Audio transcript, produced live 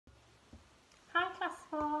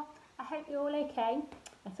I hope you're all okay.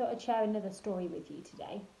 I thought I'd share another story with you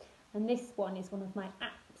today. And this one is one of my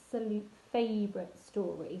absolute favourite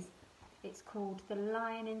stories. It's called The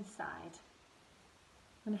Lion Inside.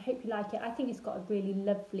 And I hope you like it. I think it's got a really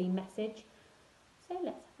lovely message. So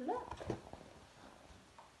let's have a look.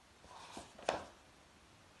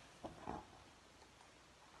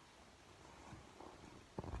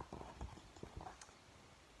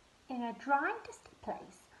 In a dry, dusty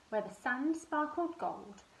place where the sand sparkled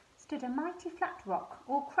gold, stood a mighty flat rock,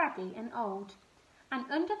 all craggy and old. And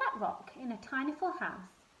under that rock, in a tiny full house,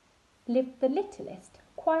 lived the littlest,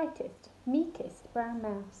 quietest, meekest brown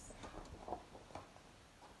mouse.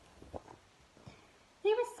 He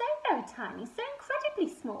was so very tiny, so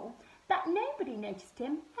incredibly small, that nobody noticed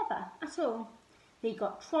him ever at all. He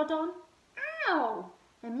got trod on, ow,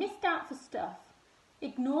 and missed out for stuff,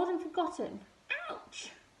 ignored and forgotten,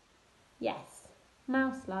 ouch. Yes,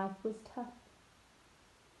 mouse life was tough.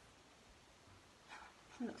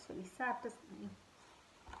 He looks really sad, doesn't he?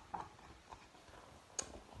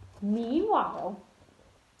 Meanwhile,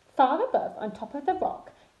 far above, on top of the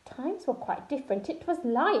rock, times were quite different. It was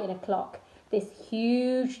lion o'clock. This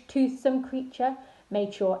huge, toothsome creature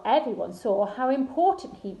made sure everyone saw how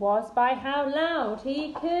important he was by how loud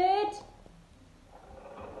he could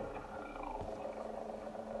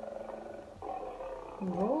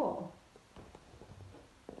roar.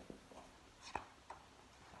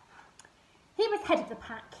 He was head of the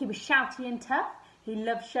pack. He was shouty and tough. He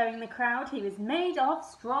loved showing the crowd he was made of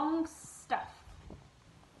strong stuff.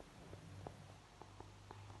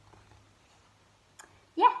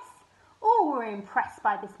 Yes, all were impressed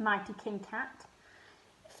by this mighty king cat.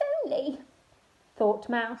 If only, thought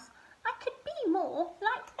Mouse, I could be more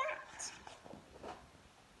like that.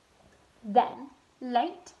 Then,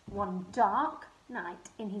 late one dark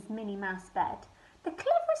night in his Minnie Mouse bed, the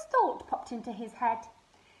cleverest thought popped into his head.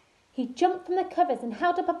 He jumped from the covers and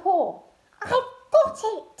held up a paw. I've got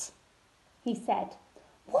it, he said.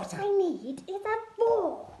 What I need is a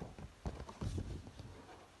ball.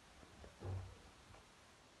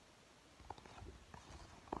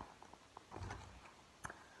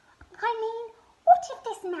 I mean, what if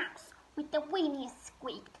this mouse with the weeniest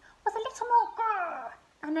squeak was a little more grrr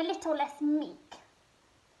and a little less meek?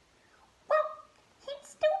 Well, he'd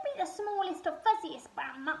still be the smallest of fuzziest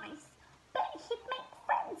brown mice, but he'd make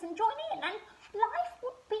friends and join in, and life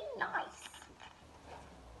would be nice.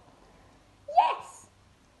 Yes,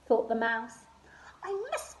 thought the mouse. I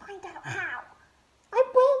must find out how. I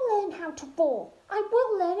will learn how to roar. I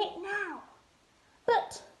will learn it now.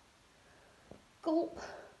 But, gulp,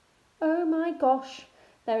 oh my gosh,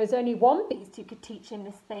 there is only one beast who could teach him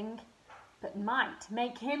this thing, but might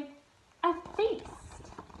make him a feast.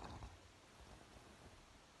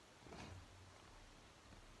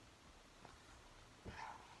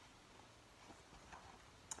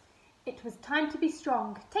 It was time to be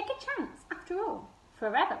strong, take a chance, after all.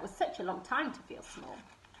 Forever was such a long time to feel small.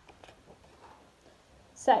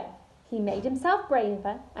 So, he made himself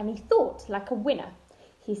braver and he thought like a winner.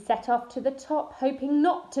 He set off to the top, hoping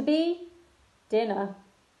not to be dinner.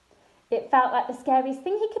 It felt like the scariest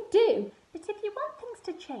thing he could do. But if you want things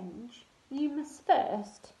to change, you must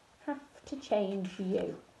first have to change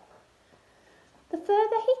you. The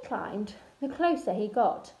further he climbed, the closer he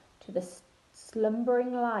got to the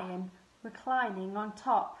slumbering lion reclining on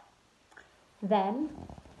top. Then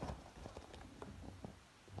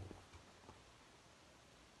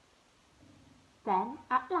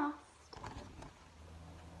at last,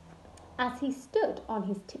 as he stood on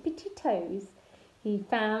his tippity toes, he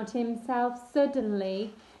found himself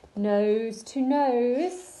suddenly nose to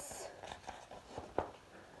nose.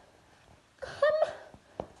 Come,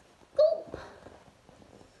 gulp.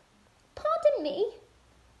 Pardon me.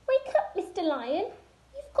 Wake up, Mr. Lion.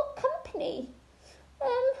 You've got company.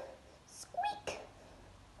 Squeak.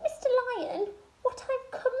 Mr. Lion, what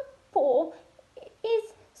I've come for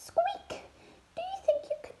is squeak. Do you think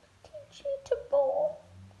you could teach me to roar?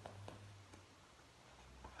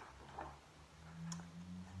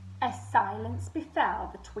 A silence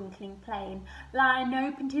befell the twinkling plain. Lion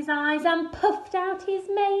opened his eyes and puffed out his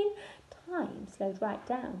mane. Time slowed right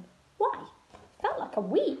down. Why, felt like a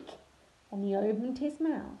week. And he opened his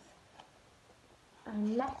mouth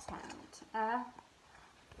and let out a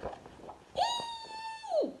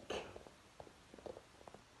eek.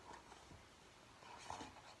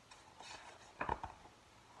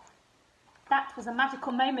 That was a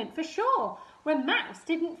magical moment for sure, when Mouse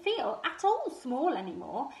didn't feel at all small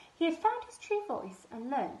anymore. He had found his true voice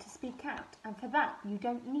and learned to speak out, and for that you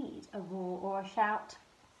don't need a roar or a shout.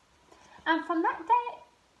 And from that day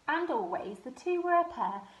and always, the two were a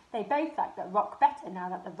pair, They both liked the rock better now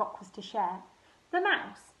that the rock was to share. The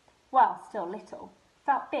mouse, while still little,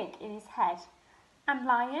 felt big in his head. And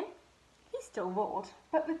Lion, he still roared,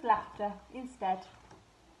 but with laughter instead.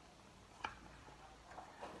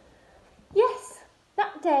 Yes,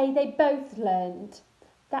 that day they both learned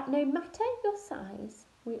that no matter your size,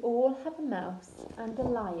 we all have a mouse and a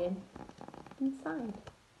lion inside.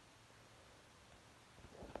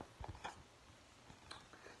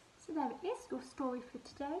 So there it is, your story for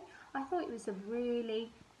today. I thought it's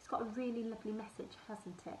got a really lovely message,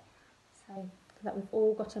 hasn't it? So that we've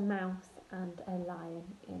all got a mouse and a lion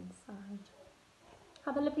inside.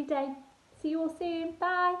 Have a lovely day. See you all soon.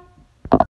 Bye.